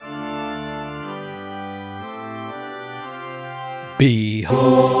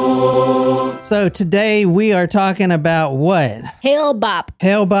Behold. So today we are talking about what? Hale-MMMBopp.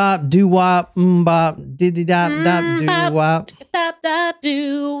 Hale-MMMBopp, doo-wop, bop, diddy-dop, doo-wop.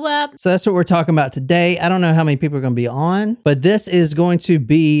 Doo-wop. So that's what we're talking about today. I don't know how many people are going to be on, but this is going to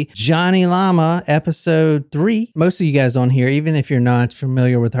be Johnny Llama episode 3. Most of you guys on here, even if you're not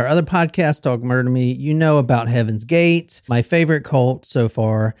familiar with our other podcast, Talk Murder Me, you know about Heaven's Gate, my favorite cult so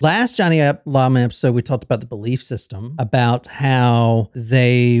far. Last Johnny Llama episode, we talked about the belief system, about how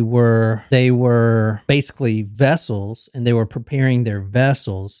they were basically vessels, and they were preparing their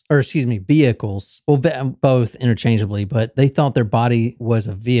vehicles, well, both interchangeably, but they thought their body was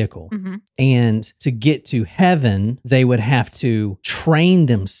a vehicle. Mm-hmm. And to get to heaven, they would have to train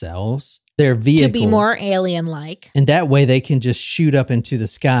themselves, their vehicle, to be more alien-like. And that way they can just shoot up into the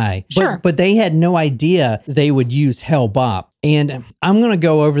sky. Sure. But they had no idea they would use Hale-MMMBopp. And I'm going to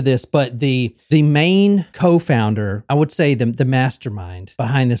go over this, but the main co-founder, I would say the mastermind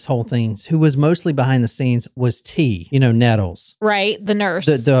behind this whole thing, who was mostly behind the scenes, was T, Nettles. Right, the nurse.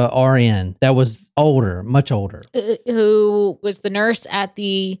 The RN that was older, much older. Who was the nurse at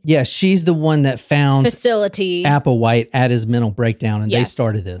the... Yeah, she's the one that found... facility. Applewhite at his mental breakdown, and yes. They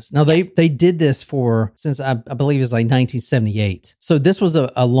started this. Now, they did this since I believe it was like 1978. So this was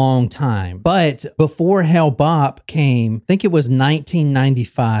a long time. But before Hale-MMMBopp came, I think it was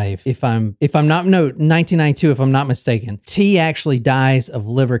 1995, 1992, if I'm not mistaken. T actually dies of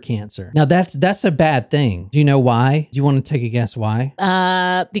liver cancer. Now that's a bad thing. Do you know why? Do you want to take a guess why?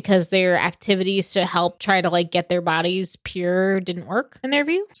 Because their activities to help try to get their bodies pure didn't work in their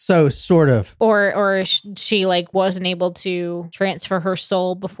view. So sort of. Or she wasn't able to transfer her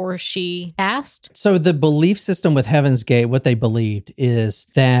soul before she passed. So the belief system with Heaven's Gate, what they believed is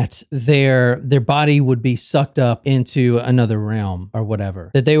that their body would be sucked up into another realm or whatever,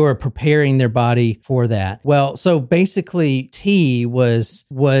 that they were preparing their body for that. Well, so basically T was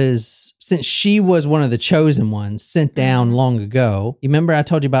since she was one of the chosen ones sent down long ago. You remember I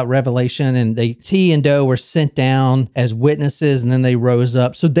told you about Revelation, and T and Do were sent down as witnesses, and then they rose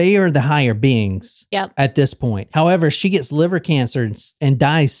up. So they are the higher beings. Yep. At this point. However, she gets liver cancer and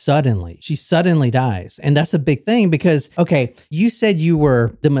dies suddenly. She suddenly dies. And that's a big thing because, okay, you said you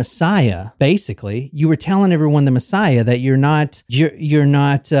were the Messiah, basically. You were telling everyone the Messiah that you're not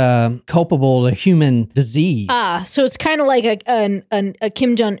culpable to human disease. So it's kind of like a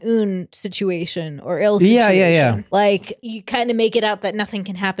Kim Jong-un situation or ill situation. Yeah. Like you kind of make it out that nothing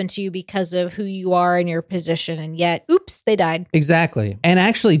can happen to you because of who you are and your position, and yet, oops, they died. Exactly. And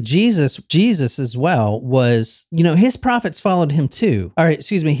actually, Jesus as well was, his prophets followed him too.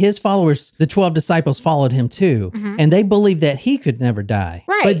 His followers, the 12 disciples followed him too. Mm-hmm. And they believed that he could never die.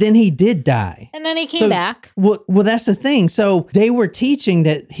 Right. But then he did die. And then he came back. Well, that's the thing. So they were teaching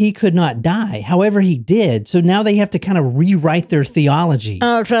that he could not die. However, he did. So now they have to kind of rewrite their theology.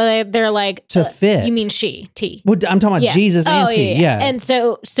 Oh, so they're like... to fit. You mean T? Well, I'm talking about Jesus and T. Yeah. And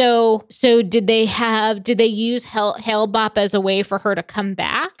so did they use Hale-MMMBopp as a way for her to come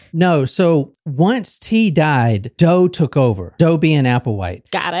back? No. So once T died, Do took over. Do being Applewhite.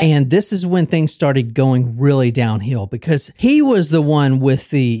 Got it. And this is when things started going really downhill because he was the one with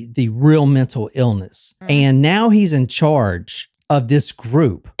the real mental illness. Mm. And now he's in charge of this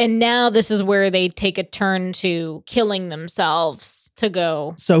group. And now this is where they take a turn to killing themselves to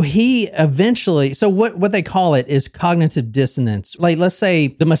go. So he eventually, what they call it is cognitive dissonance. Like, let's say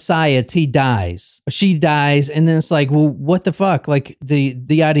the Messiah, T, dies. She dies, and then it's like, well, what the fuck? Like,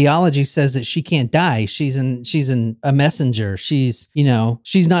 the ideology says that she can't die. She's a messenger. She's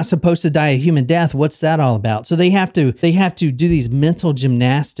not supposed to die a human death. What's that all about? So they have to do these mental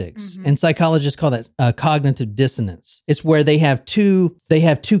gymnastics. Mm-hmm. And psychologists call that cognitive dissonance. It's where they have two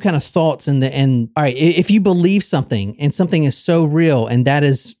kind of thoughts all right, if you believe something and something is so real and that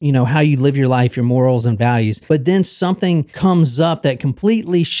is, how you live your life, your morals and values, but then something comes up that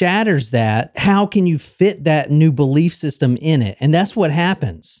completely shatters that, how can you fit that new belief system in it? And that's what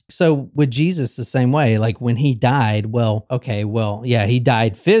happens. So with Jesus the same way, like when he died, he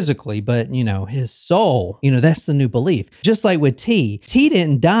died physically, but his soul, that's the new belief. Just like with T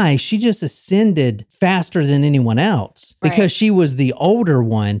didn't die. She just ascended faster than anyone else because she was the older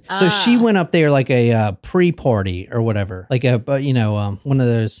one. So she went up there like a pre-party or whatever, like one of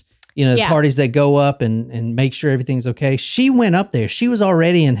those the parties that go up and make sure everything's okay. She went up there. She was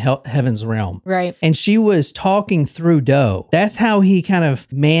already in heaven's realm. Right. And she was talking through Doe. That's how he kind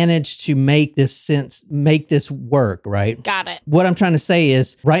of managed to make this work, right? Got it. What I'm trying to say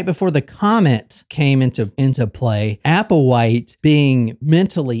is right before the comet came into play, Applewhite, being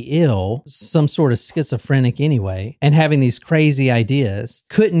mentally ill, some sort of schizophrenic anyway, and having these crazy ideas,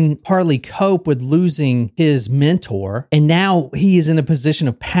 couldn't hardly cope with losing his mentor. And now he is in a position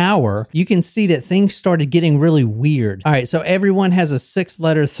of power. You can see that things started getting really weird. All right, so everyone has a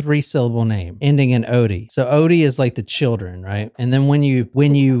 6-letter, 3-syllable name ending in Odie. So Odie is like the children, right? And then when you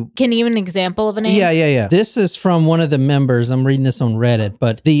Can you give an example of a name? Yeah. This is from one of the members. I'm reading this on Reddit,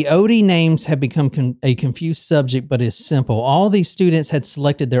 but the Odie names have become a confused subject, but it's simple. All these students had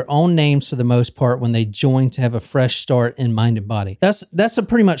selected their own names for the most part when they joined to have a fresh start in mind and body. That's a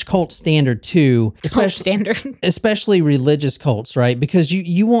pretty much cult standard too, especially religious cults, right? Because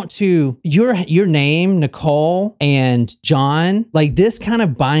you want to your name, Nicole and John, like this kind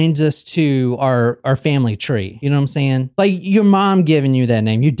of binds us to our family tree. You know what I'm saying? Like your mom giving you that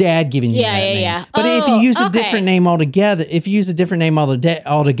name, your dad giving you that name. Yeah. But if you use a different name altogether,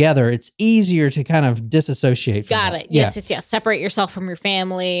 it's easier to kind of disassociate from Got it. Yes. Separate yourself from your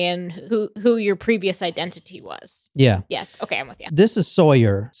family and who your previous identity was. Yeah. Yes. Okay, I'm with you. This is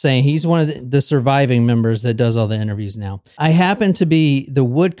Sawyer saying he's one of the surviving members that does all the interviews now. I happen to be the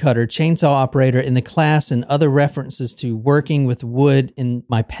woodcutter, chainsaw operator in the class and other references to working with wood in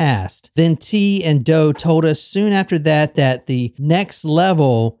my past. Then T and Doe told us soon after that the next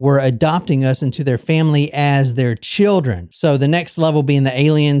level were adopting us into their family as their children. So the next level being the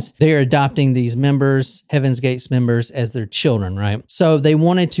aliens, they're adopting these members, Heaven's Gates members, as their children, right? So they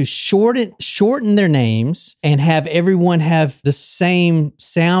wanted to shorten their names and have everyone have the same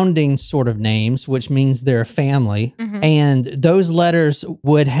sounding sort of names, which means they're a family. Mm-hmm. And those letters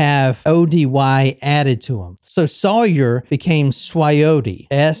would have ODY added to them. So Sawyer became Swayody,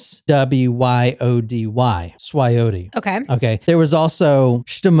 SWYODY, Swayody. Okay. There was also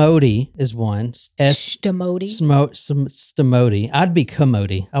Stamodi is one. Stamodi? Stamodi. I'd be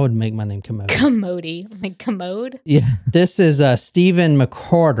Commody. I would make my name Commody. Commody. Like commode? Yeah. This is Stephen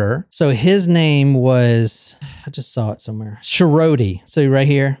McCarter. So his name was, I just saw it somewhere. Sorority. So right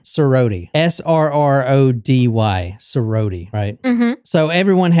here, Sorority. SRRODY. Sorority, right? Mm-hmm. So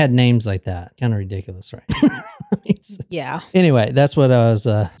everyone had names like that. Kind of ridiculous, right? Yeah. Anyway, that's what I was.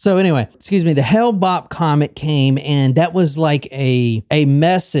 So anyway, excuse me. The Hale-MMMBopp comet came, and that was like a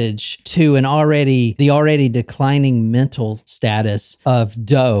message to the already declining mental status of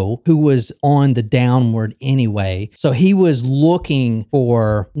Doe, who was on the downward anyway. So he was looking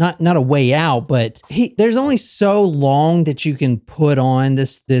for not a way out, but there's only so long that you can put on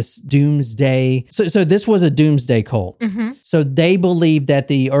this doomsday. So this was a doomsday cult. Mm-hmm. So they believed that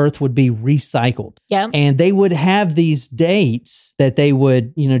the earth would be recycled. Yeah. And they would have these dates that they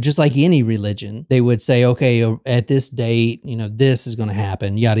would, just like any religion, they would say, okay, at this date, this is going to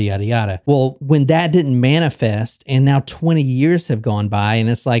happen, yada, yada, yada. Well, when that didn't manifest and now 20 years have gone by and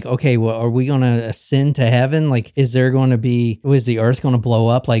it's like, okay, well, are we going to ascend to heaven? Like, is the earth going to blow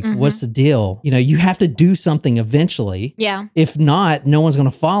up? Like, mm-hmm. What's the deal? You have to do something eventually. Yeah. If not, no one's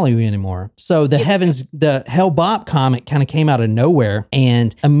going to follow you anymore. So the Hale-MMMBopp comet kind of came out of nowhere,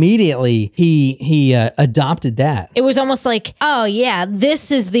 and immediately he adopted that. It was almost like, oh yeah,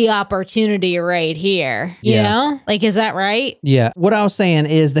 this is the opportunity right here. You know? Like, is that right? Yeah. What I was saying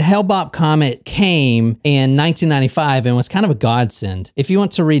is the Hale-MMMBopp comet came in 1995 and was kind of a godsend. If you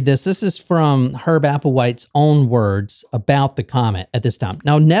want to read this is from Herb Applewhite's own words about the comet at this time.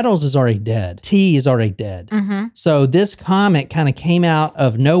 Now, Nettles is already dead. T is already dead. Mm-hmm. So this comet kind of came out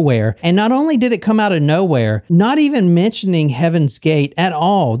of nowhere. And not only did it come out of nowhere, not even mentioning Heaven's Gate at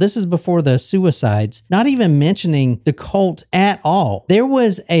all. This is before the suicides. Not even mentioning the cult at all. There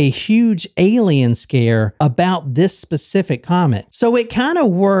was a huge alien scare about this specific comet. So it kind of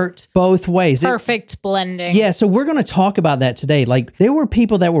worked both ways. Perfect blending. Yeah, so we're going to talk about that today. Like, there were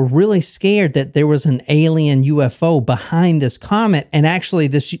people that were really scared that there was an alien UFO behind this comet, and actually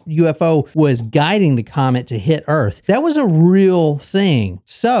this UFO was guiding the comet to hit Earth. That was a real thing.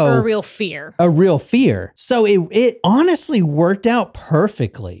 So a real fear. So it honestly worked out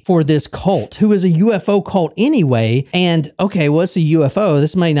perfectly for this cult, who is a UFO cult anyway. anyway. And okay, well, it's a UFO.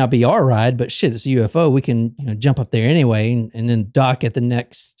 This might not be our ride, but shit, it's a UFO. We can jump up there anyway and then dock at the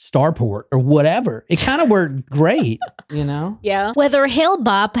next starport or whatever. It kind of worked great, Yeah. Whether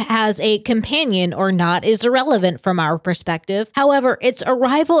Hale-MMMBopp has a companion or not is irrelevant from our perspective. However, its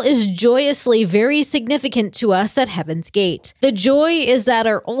arrival is joyously very significant to us at Heaven's Gate. The joy is that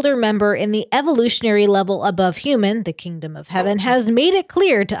our older member in the evolutionary level above human, the kingdom of heaven, has made it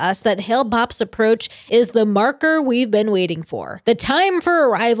clear to us that Hale-MMMBopp's approach is the marker we've been waiting for. The time for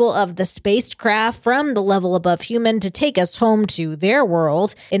arrival of the spacecraft from the level above human to take us home to their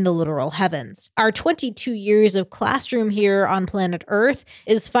world in the literal heavens. Our 22 years of classroom here on planet Earth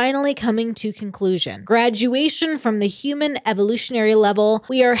is finally coming to conclusion. Graduation from the human evolutionary level,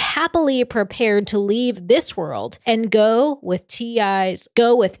 we are happily prepared to leave this world and go with T's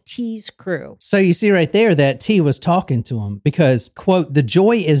crew. So you see right there that T was talking to him because, quote, the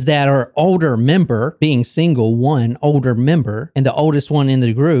joy is that our older member, being single, one older member, and the oldest one in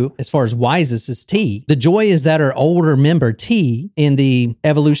the group, as far as wisest, is T. The joy is that our older member, T, in the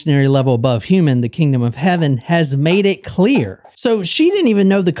evolutionary level above human, the kingdom of heaven, has made it clear. So she didn't even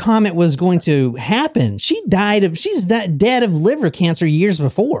know the comet was going to happen. She's dead of liver cancer years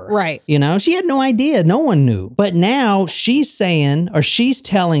before. Right. She had no idea. No one knew. But now she's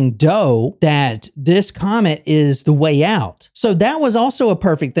telling Doe that this comet is the way out. So that was also a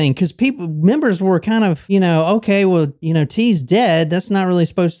perfect thing because members were kind of, okay, well, T's dead. That's not really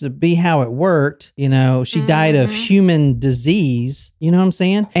supposed to be how it worked. She died of human disease. You know what I'm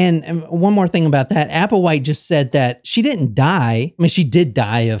saying? And one more thing about that, Applewhite just said that she didn't die. I mean, she did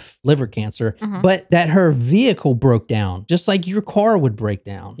die of liver cancer, but that her vehicle broke down, just like your car would break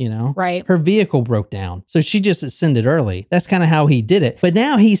down, Right. Her vehicle broke down. So she just ascended early. That's kind of how he did it. But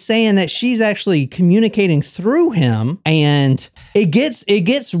now he's saying that she's actually communicating through him, and it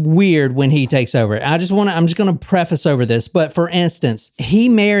gets weird when he takes over. I'm just going to preface over this, but for instance, he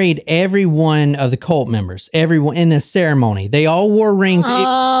married every one of the cult members, everyone in a ceremony. They all wore rings.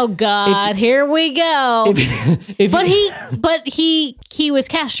 Oh God, here we go. But he was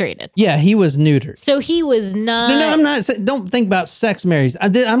castrated. Yeah, he was neutered. So he was not. No, I'm not. Don't think about sex marriages.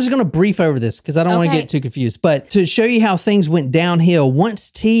 I'm just going to brief over this because I don't want to get too confused. But to show you how things went downhill,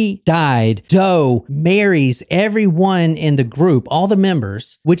 once T died, Doe marries everyone in the group, all the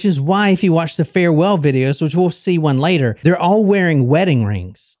members, which is why if you watch the farewell videos, which we'll see one later, they're all wearing wedding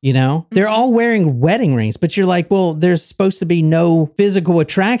rings, They're all wearing wedding rings, but you're like, well, there's supposed to be no physical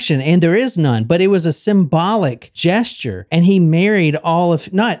attraction, and there is none, but it was a symbolic gesture. And he married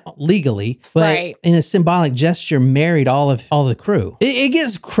not legally, but in a symbolic gesture, married all the crew. It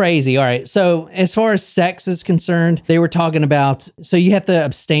gets crazy. All right. So as far as sex is concerned, they were talking about, so you have to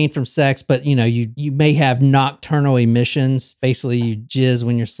abstain from sex, but you may have nocturnal emissions. Basically you jizz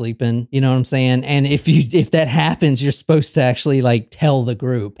when you're sleeping. You know what I'm saying? And if that happens, you're supposed to actually tell the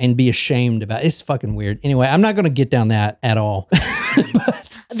group and be ashamed about it. It's fucking weird. Anyway, I'm not going to get down that at all.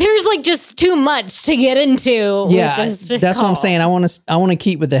 But there's just too much to get into. Yeah, that's what I'm saying. I want to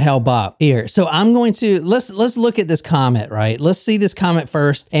keep with the Hale-MMMBopp here. So I'm going to let's look at this comet, right? Let's see this comet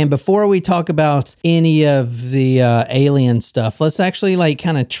first. And before we talk about any of the alien stuff, let's actually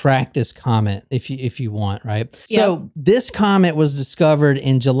kind of track this comet if you want, right? Yep. So this comet was discovered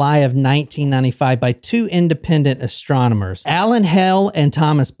in July of 1995 by two independent astronomers, Alan Hale and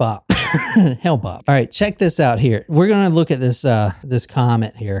Thomas Bopp. Hale-MMMBopp. All right, check this out here. We're going to look at this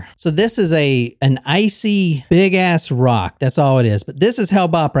comet here. So this is an icy big ass rock. That's all it is. But this is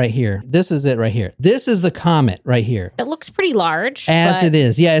Hale-MMMBopp right here. This is it right here. This is the comet right here. It looks pretty large. It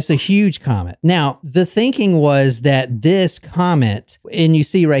is. Yeah, it's a huge comet. Now, the thinking was that this comet, and you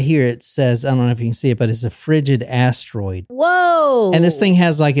see right here, it says, I don't know if you can see it, but it's a frigid asteroid. Whoa. And this thing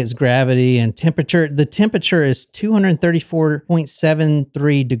has its gravity and temperature. The temperature is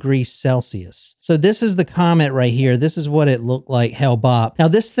 234.73 degrees Celsius. So this is the comet right here. This is what it looked like, Hale-MMMBopp. Now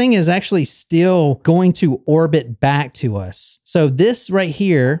this thing is actually still going to orbit back to us. So this right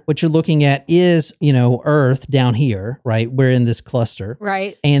here, what you're looking at is, Earth down here, right? We're in this cluster.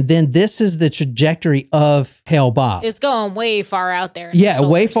 Right. And then this is the trajectory of Hale-MMMBopp. It's going way far out there. Yeah,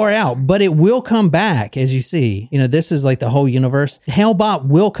 way far out, but it will come back, as you see. This is the whole universe. Hale-MMMBopp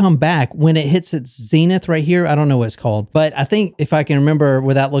will come back when it hits its zenith right here. I don't know what it's called, but I think if I can remember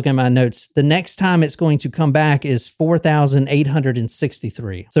without looking at my notes. The next time it's going to come back is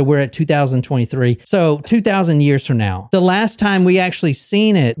 4,863. So we're at 2023. So 2,000 years from now. The last time we actually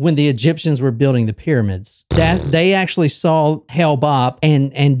seen it when the Egyptians were building the pyramids, that they actually saw Hale-MMMBopp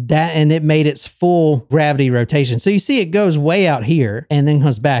and it made its full gravity rotation. So you see it goes way out here and then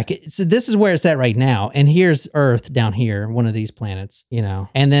comes back. So this is where it's at right now. And here's Earth down here, one of these planets, you know.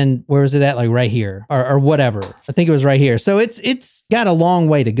 And then where was it at? Like right here or whatever. I think it was right here. So it's got a long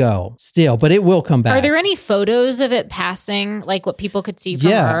way to go still, but it will come back. Are there any photos of it passing, like what people could see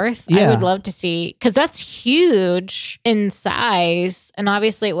from Earth? Yeah. I would love to see, because that's huge in size. And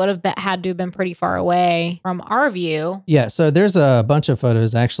obviously it would have had to have been pretty far away from our view. Yeah, so there's a bunch of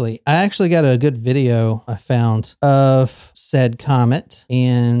photos actually. I actually got a good video I found of said comet,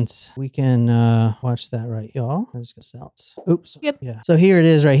 and we can watch that right, y'all. I just got out. Oops. Yep. Yeah. So here it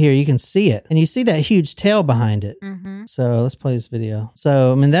is right here. You can see it, and you see that huge tail behind it. Mm-hmm. So let's play this video.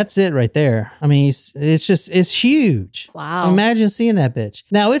 So, I mean, that's it right there. I mean, it's huge. Wow. Imagine seeing that bitch.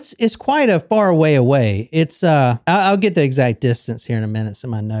 Now, it's quite a far way away. It's, I'll get the exact distance here in a minute,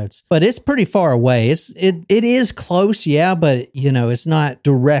 some of my notes, but it's pretty far away. It is close, yeah, but, you know, it's not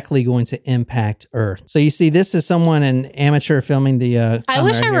directly going to impact Earth. So you see, this is someone, an amateur filming the, I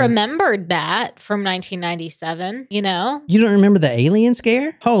wish I here. remembered that from 1997, you know? You don't remember the alien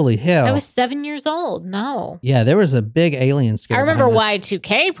scare? Holy hell. I was 7 years old. No. Yeah, there was a big alien scare. I remember behind this.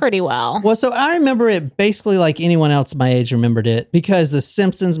 Y2K pretty well. Well, so I remember it basically like anyone else my age remembered it because The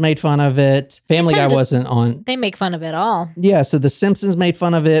Simpsons made fun of it. Family Guy wasn't on. They make fun of it all. Yeah, so The Simpsons made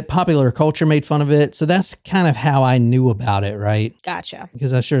fun of it. Popular culture made fun of it. So that's kind of how I knew about it, right? Gotcha.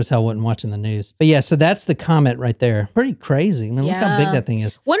 Because I sure as hell wasn't watching the news. But yeah, so that's the comet right there. Pretty crazy. I mean, look how big that thing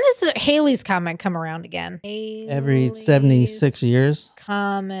is. When does Halley's Comet come around again? Every 76 years.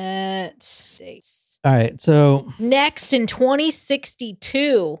 Comet dates. All right, so next in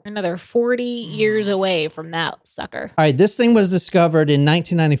 2062, another 40 years away from that sucker. All right, this thing was discovered in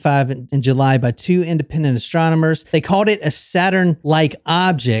 1995 in July by two independent astronomers. They called it a Saturn-like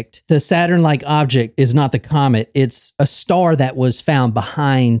object. The Saturn-like object is not the comet. It's a star that was found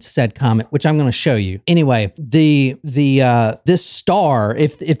behind said comet, which I'm going to show you. Anyway, this star,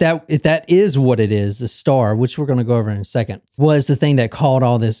 if that is what it is, the star, which we're going to go over in a second, was the thing that caused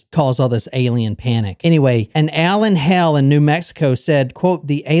all this alien panic. Anyway, an Alan Hale in New Mexico said, quote,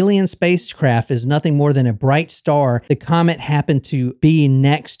 "The alien spacecraft is nothing more than a bright star the comet happened to be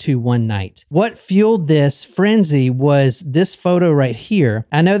next to one night." What fueled this frenzy was this photo right here.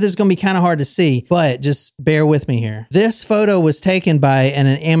 I know this is going to be kind of hard to see, but just bear with me here. This photo was taken by an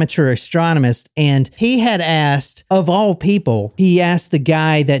amateur astronomist, and he had asked, of all people, he asked the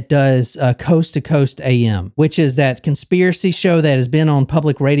guy that does Coast to Coast AM, which is that conspiracy show that has been on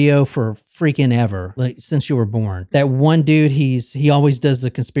public radio for freaking ever. Like since you were born. That one dude, he always does the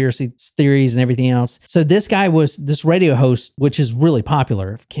conspiracy theories and everything else. So this guy was this radio host, which is really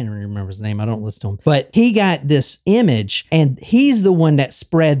popular. I can't remember his name. I don't listen to him. But he got this image, and he's the one that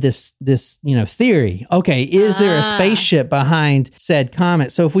spread this theory. Okay, is there a spaceship behind said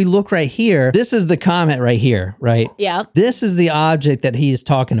comet? So if we look right here, this is the comet right here, right? Yeah. This is the object that he is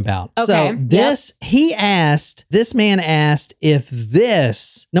talking about. Okay. So this man asked if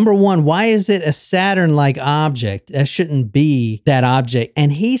this, number one, why is it a Saturn-like object? That shouldn't be that object.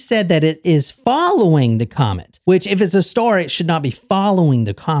 And he said that it is following the comet, which if it's a star, it should not be following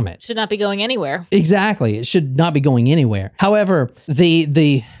the comet. Should not be going anywhere. Exactly. It should not be going anywhere. However,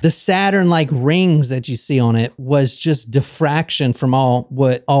 the Saturn-like rings that you see on it was just diffraction from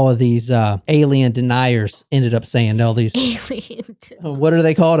all of these alien deniers ended up saying. All these alien. What are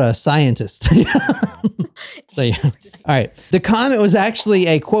they called? A scientist. So yeah. All right. The comet was actually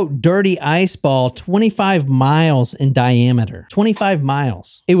a quote dirty ice ball 25 miles in diameter. 25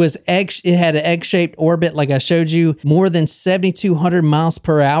 miles. It had an egg-shaped orbit like I showed you, more than 7,200 miles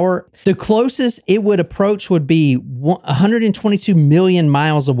per hour. The closest it would approach would be 122 million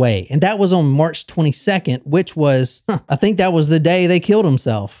miles away. And that was on March 22nd, which was, I think that was the day they killed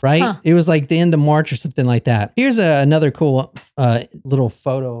himself, right? Huh. It was like the end of March or something like that. Here's another cool little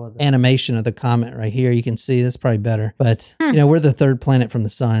photo of the animation of the comet right here. You can see this probably better, but we're the third planet from the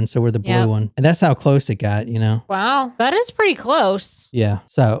sun, so we're the blue one, and that's how close it got. Wow, that is pretty close. Yeah.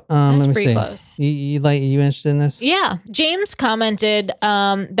 So that's let me pretty see. Close. You interested interested in this? Yeah. James commented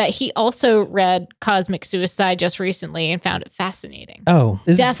that he also read Cosmic Suicide just recently and found it fascinating. Oh.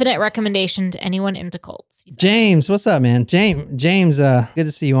 Definite recommendation to anyone into cults. James, what's up, man? James, good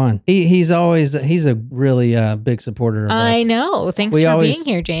to see you on. He's a really big supporter of us. I know. Thanks for being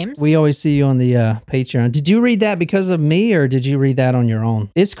here, James. We always see you on the Patreon. Did you read that because of me, or did you read that on your own?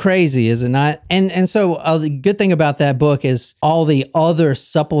 It's crazy, is it not? And so the good thing about that book is all the other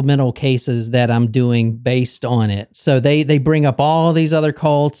supplemental cases that I'm doing based on it. So they bring up all these other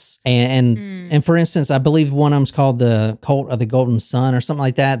cults, and for instance, I believe one of them's called the Cult of the Golden Sun or something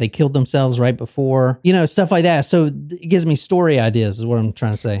like that. They killed themselves right before, stuff like that. So it gives me story ideas is what I'm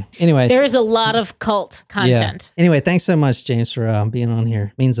trying to say. Anyway, there's a lot of cult content. Yeah. Anyway, thanks so much, James, for being on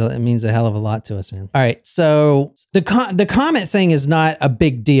here. It means a hell of a lot to us, man. All right, so the comet thing is not a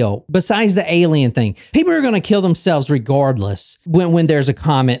big deal. Besides the alien thing, people are going to kill themselves regardless when there's a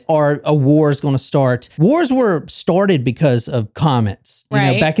comet or a war is going to start. Wars were started because of comets.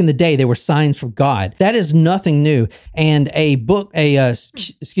 Right. Back in the day, they were signs from God. That is nothing new. And a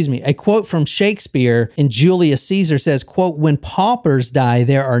quote from Shakespeare in Julius Caesar says, quote, "When paupers die,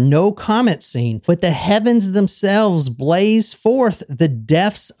 there are no comets seen, but the heavens themselves blaze forth the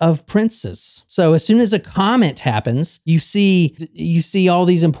deaths of princes." So as soon as a comet happens, you see all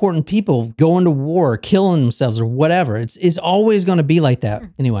these important people going to war, killing themselves or whatever. It's always going to be like that.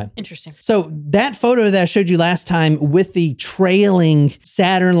 Anyway. Interesting. So that photo that I showed you last time with the trailing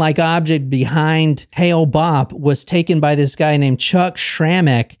Saturn-like object behind Hale-MMMBopp was taken by this guy named Chuck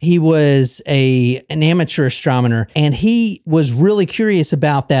Schramek. He was an amateur astronomer, and he was really curious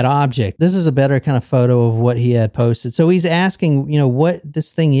about that object. This is a better kind of photo of what he had posted. So he's asking, what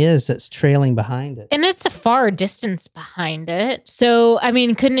this thing is that's trailing behind it. And it's a far distance behind it. So, I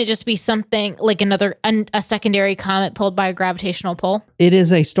mean, couldn't it just be something like a secondary comet pulled by a gravitational pull? It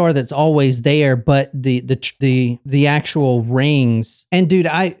is a star that's always there, but the actual rings. And dude,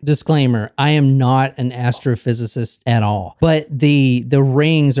 disclaimer, I am not an astrophysicist at all. But the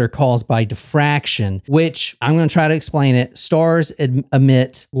rings are caused by diffraction, which I'm going to try to explain it. Stars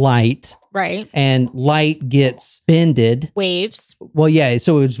emit light. Right. And light gets bended. Waves. Well, yeah.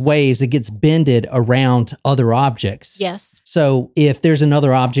 So it's waves. It gets bended around other objects. Yes. So if there's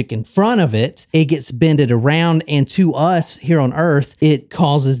another object in front of it, it gets bended around. And to us here on Earth, it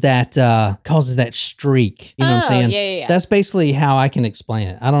causes that streak. You know what I'm saying? Yeah. That's basically how I can explain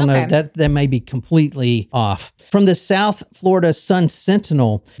it. I don't know. That may be completely off. From the South Florida Sun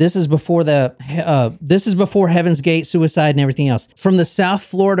Sentinel, this is before Heaven's Gate, suicide, and everything else. From the South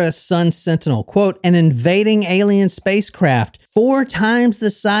Florida Sun Sentinel, quote, "An invading alien spacecraft 4 times the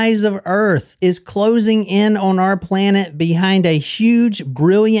size of Earth is closing in on our planet behind a huge,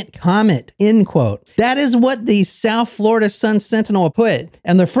 brilliant comet," end quote. That is what the South Florida Sun Sentinel put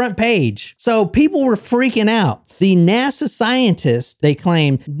on the front page. So people were freaking out. The NASA scientists, they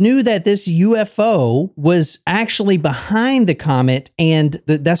claim, knew that this UFO was actually behind the comet, and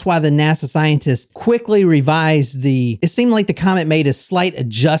that's why the NASA scientists quickly revised it seemed like the comet made a slight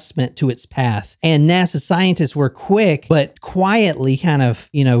adjustment to its path, and NASA scientists were quick, but quietly kind of,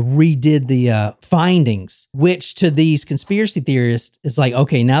 redid the findings, which to these conspiracy theorists is like,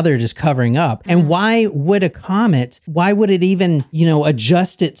 okay, now they're just covering up. And why would it even,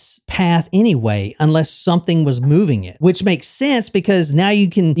 adjust its path anyway, unless something was moving it, which makes sense because now you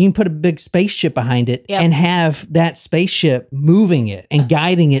can put a big spaceship behind it and have that spaceship moving it and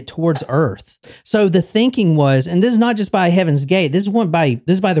guiding it towards Earth. So the thinking was, and this is not just by Heaven's Gate, this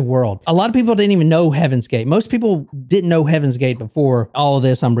is by the world. A lot of people didn't even know Heaven's Gate. Most people didn't know Heaven's Gate before all of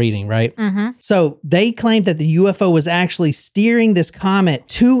this I'm reading, right? Mm-hmm. So they claimed that the UFO was actually steering this comet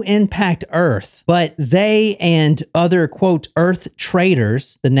to impact Earth, but they and other, quote, Earth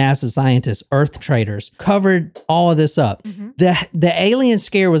traders, the NASA scientists, Earth traders, covered all of this up. Mm-hmm. The alien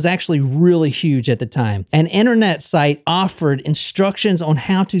scare was actually really huge at the time. An internet site offered instructions on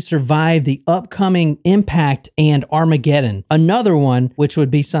how to survive the upcoming impact and Armageddon. Another one, which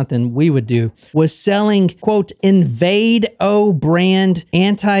would be something we would do, was selling, quote, Invade-O brand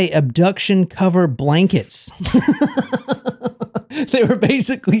anti-abduction cover blankets. They were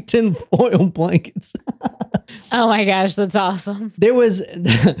basically tinfoil blankets. Oh my gosh, that's awesome. There was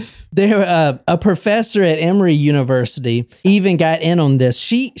a professor at Emory University even got in on this.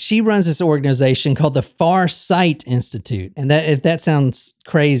 She runs this organization called the Far Sight Institute. And that, if that sounds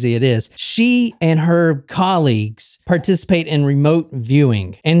crazy, it is. She and her colleagues participate in remote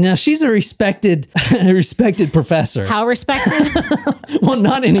viewing. And now she's a respected professor. How respected? Well,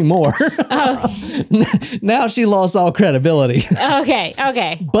 not anymore. Okay. Now she lost all credibility. Okay.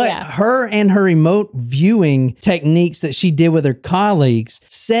 But her and her remote viewing mapping techniques that she did with her colleagues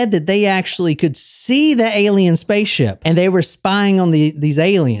said that they actually could see the alien spaceship and they were spying on these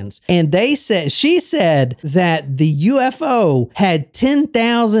aliens. And she said that the UFO had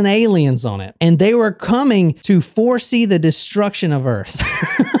 10,000 aliens on it and they were coming to foresee the destruction of Earth.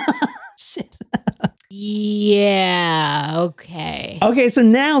 Shit. Yeah. Okay. Okay. So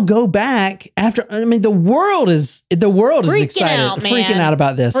now go back after. I mean, the world is excited, freaking out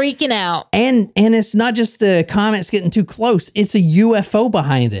about this, freaking out. And it's not just the comments getting too close. It's a UFO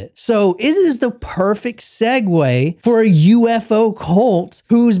behind it. So it is the perfect segue for a UFO cult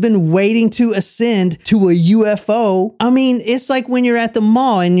who's been waiting to ascend to a UFO. I mean, it's like when you're at the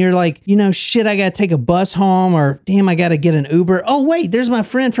mall and you're like, shit, I got to take a bus home, or damn, I got to get an Uber. Oh wait, there's my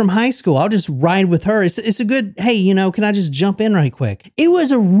friend from high school. I'll just ride with her. It's a good, hey, can I just jump in right quick? It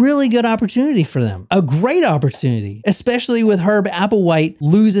was a really good opportunity for them. A great opportunity, especially with Herb Applewhite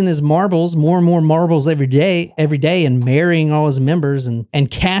losing his marbles, more and more marbles every day, and marrying all his members and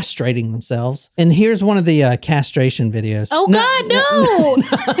castrating themselves. And here's one of the castration videos. Oh, God,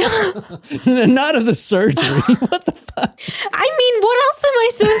 no! Not of the surgery. What the fuck? I mean, what else am I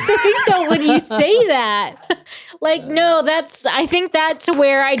supposed to think, though, when you say that? Like, no, I think that's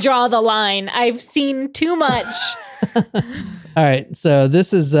where I draw the line. I've seen too much. All right, so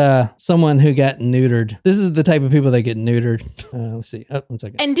this is someone who got neutered. This is the type of people that get neutered. Let's see. Oh, 1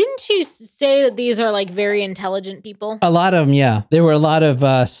 second. And didn't you say that these are like very intelligent people? A lot of them, yeah. There were a lot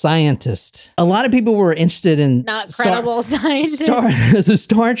of scientists. A lot of people were interested in not credible scientists. So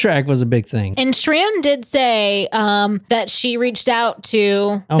Star Trek was a big thing. And Shram did say that she reached out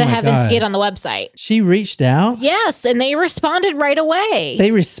to the Heaven's Gate on the website. She reached out? Yes, and they responded right away.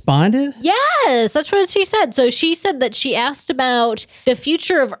 They responded? Yes, that's what she said. So she said that she asked about the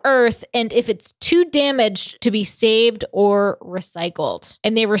future of Earth and if it's too damaged to be saved or recycled.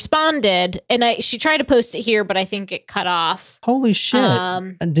 And they responded, and she tried to post it here, but I think it cut off. Holy shit.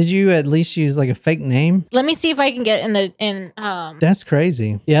 Did you at least use like a fake name? Let me see if I can get in That's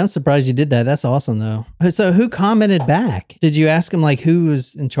crazy. Yeah, I'm surprised you did that. That's awesome though. So who commented back? Did you ask him like who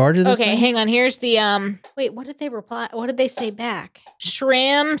was in charge of this? Okay, thing? hang on. Here's the wait, what did they reply? What did they say back?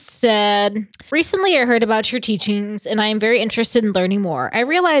 Shram said, "Recently I heard about your teachings and I am very interested in learning more. I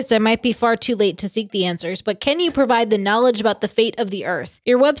realized I might be far too late to seek the answers, but can you provide the knowledge about the fate of the Earth?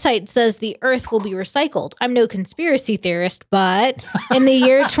 Your website says the Earth will be recycled. I'm no conspiracy theorist, but in the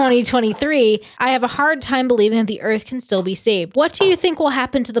year 2023, I have a hard time believing that the Earth can still be saved. What do you think will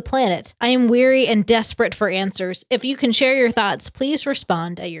happen to the planet? I am weary and desperate for answers. If you can share your thoughts, please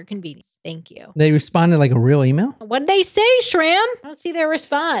respond at your convenience. Thank you." They responded like a real email? What did they say, Shram? I don't see their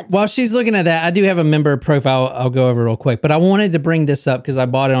response. While she's looking at that, I do have a member profile I'll go over real quick, but I wanted to bring this up because I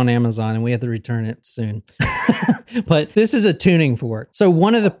bought it on Amazon and we have to return it soon. But this is a tuning fork. So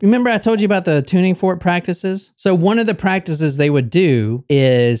remember I told you about the tuning fork practices? So one of the practices they would do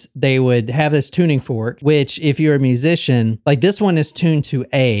is they would have this tuning fork, which if you're a musician, like this one is tuned to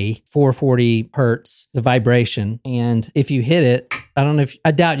A, 440 hertz, the vibration. And if you hit it,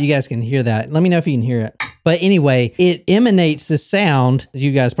 I doubt you guys can hear that. Let me know if you can hear it. But anyway, it emanates the sound,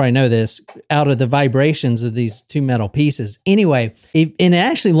 you guys probably know this, out of the vibrations of these two metal pieces. Anyway, it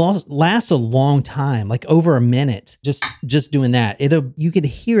actually lasts a long time, like over a minute, just doing that. You could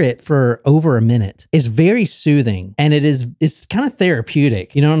hear it for over a minute. It's very soothing and it's kind of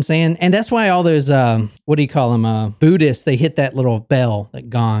therapeutic. You know what I'm saying? And that's why all those, what do you call them? Buddhists, they hit that little bell,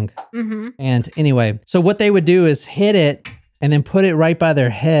 that gong. Mm-hmm. And anyway, so what they would do is hit it and then put it right by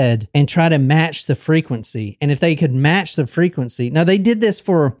their head and try to match the frequency. And if they could match the frequency, now they did this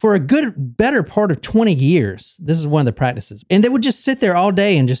for a better part of 20 years. This is one of the practices. And they would just sit there all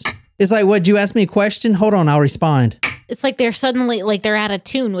day and it's like, what, you ask me a question? Hold on, I'll respond. It's like they're suddenly, like they're out of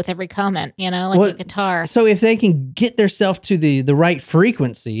tune with every comment, like a guitar. So if they can get themselves to the right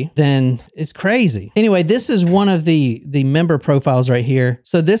frequency, then it's crazy. Anyway, this is one of the member profiles right here.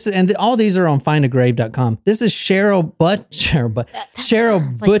 So all these are on findagrave.com. This is Cheryl Butcher.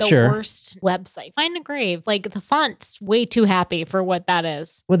 Cheryl Butcher. Like the worst website. Find a Grave. Like the font's way too happy for what that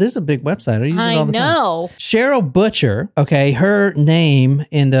is. Well, this is a big website. I use it all the time. I know. Cheryl Butcher. Okay, her name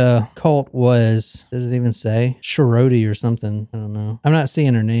in the cult was, does it even say? Sharodi or something. I don't know. I'm not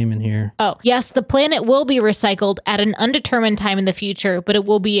seeing her name in here. Oh, yes, the planet will be recycled at an undetermined time in the future, but it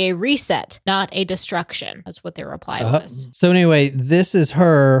will be a reset, not a destruction. That's what their reply was. So anyway, this is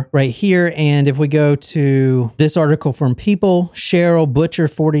her right here. And if we go to this article from People, Cheryl Butcher,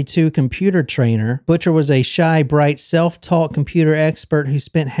 42, computer trainer. Butcher was a shy, bright, self-taught computer expert who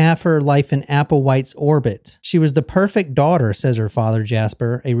spent half her life in Applewhite's orbit. She was the perfect daughter, says her father,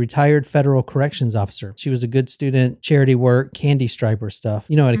 Jasper, a retired federal corrections officer. She was a good student, charity work, candy striper stuff.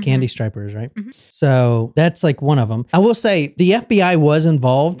 You know what a candy striper is, right? Mm-hmm. So that's like one of them. I will say the FBI was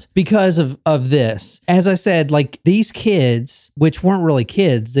involved because of this. As I said, like these kids, which weren't really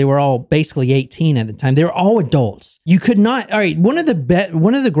kids, they were all basically 18 at the time. They were all adults. You could not. All right. One of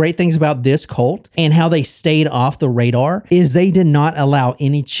the great things about this cult and how they stayed off the radar is they did not allow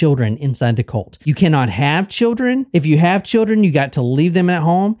any children inside the cult. You cannot have children. If you have children, you got to leave them at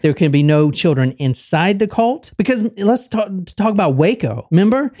home. There can be no children inside the cult because let's talk about Waco.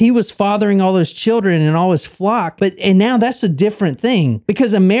 Remember, he was fathering all those children and all his flock, and now that's a different thing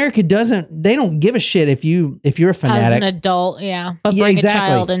because America they don't give a shit if you're a fanatic. As an adult, yeah. But bring a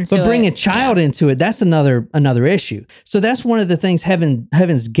child into it. But bring a child into it, that's another issue. So that's one of the things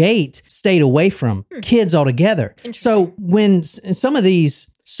Heaven's Gate stayed away from, kids altogether. So when some of these,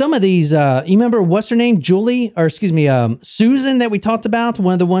 you remember what's her name? Susan that we talked about,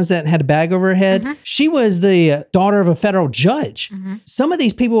 one of the ones that had a bag over her head. Mm-hmm. She was the daughter of a federal judge. Mm-hmm. Some of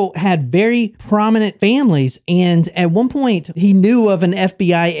these people had very prominent families. And at one point he knew of an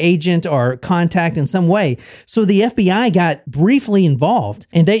FBI agent or contact in some way. So the FBI got briefly involved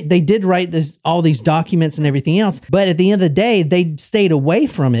and they did write all these documents and everything else. But at the end of the day, they stayed away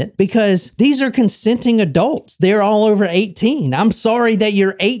from it because these are consenting adults. They're all over 18. I'm sorry that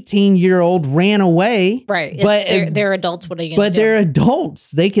your 18-year-old ran away. Right. But they're adults. What are you going to do? But they're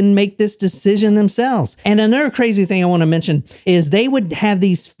adults. They can make this decision themselves. And another crazy thing I want to mention is they would have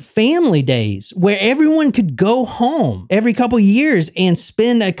these family days where everyone could go home every couple years and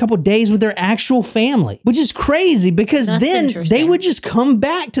spend a couple days with their actual family, which is crazy because then they would just come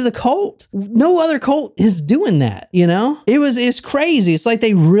back to the cult. No other cult is doing that, you know? It's crazy. It's like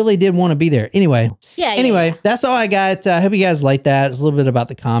they really did want to be there. Anyway, that's all I got. I hope you guys like that. It's a little bit about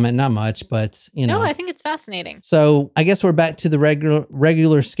the comment, not much, but you know. No, I think it's fascinating. So I guess we're back to the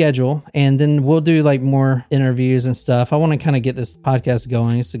regular schedule, and then we'll do like more interviews and stuff. I want to kind of get this podcast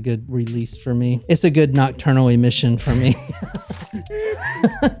going. It's a good release for me. It's a good nocturnal emission for me.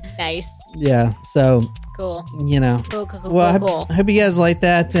 Nice. Yeah. So cool. You know. Cool. I hope you guys like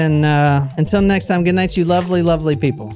that, and until next time, good night, you lovely, lovely people.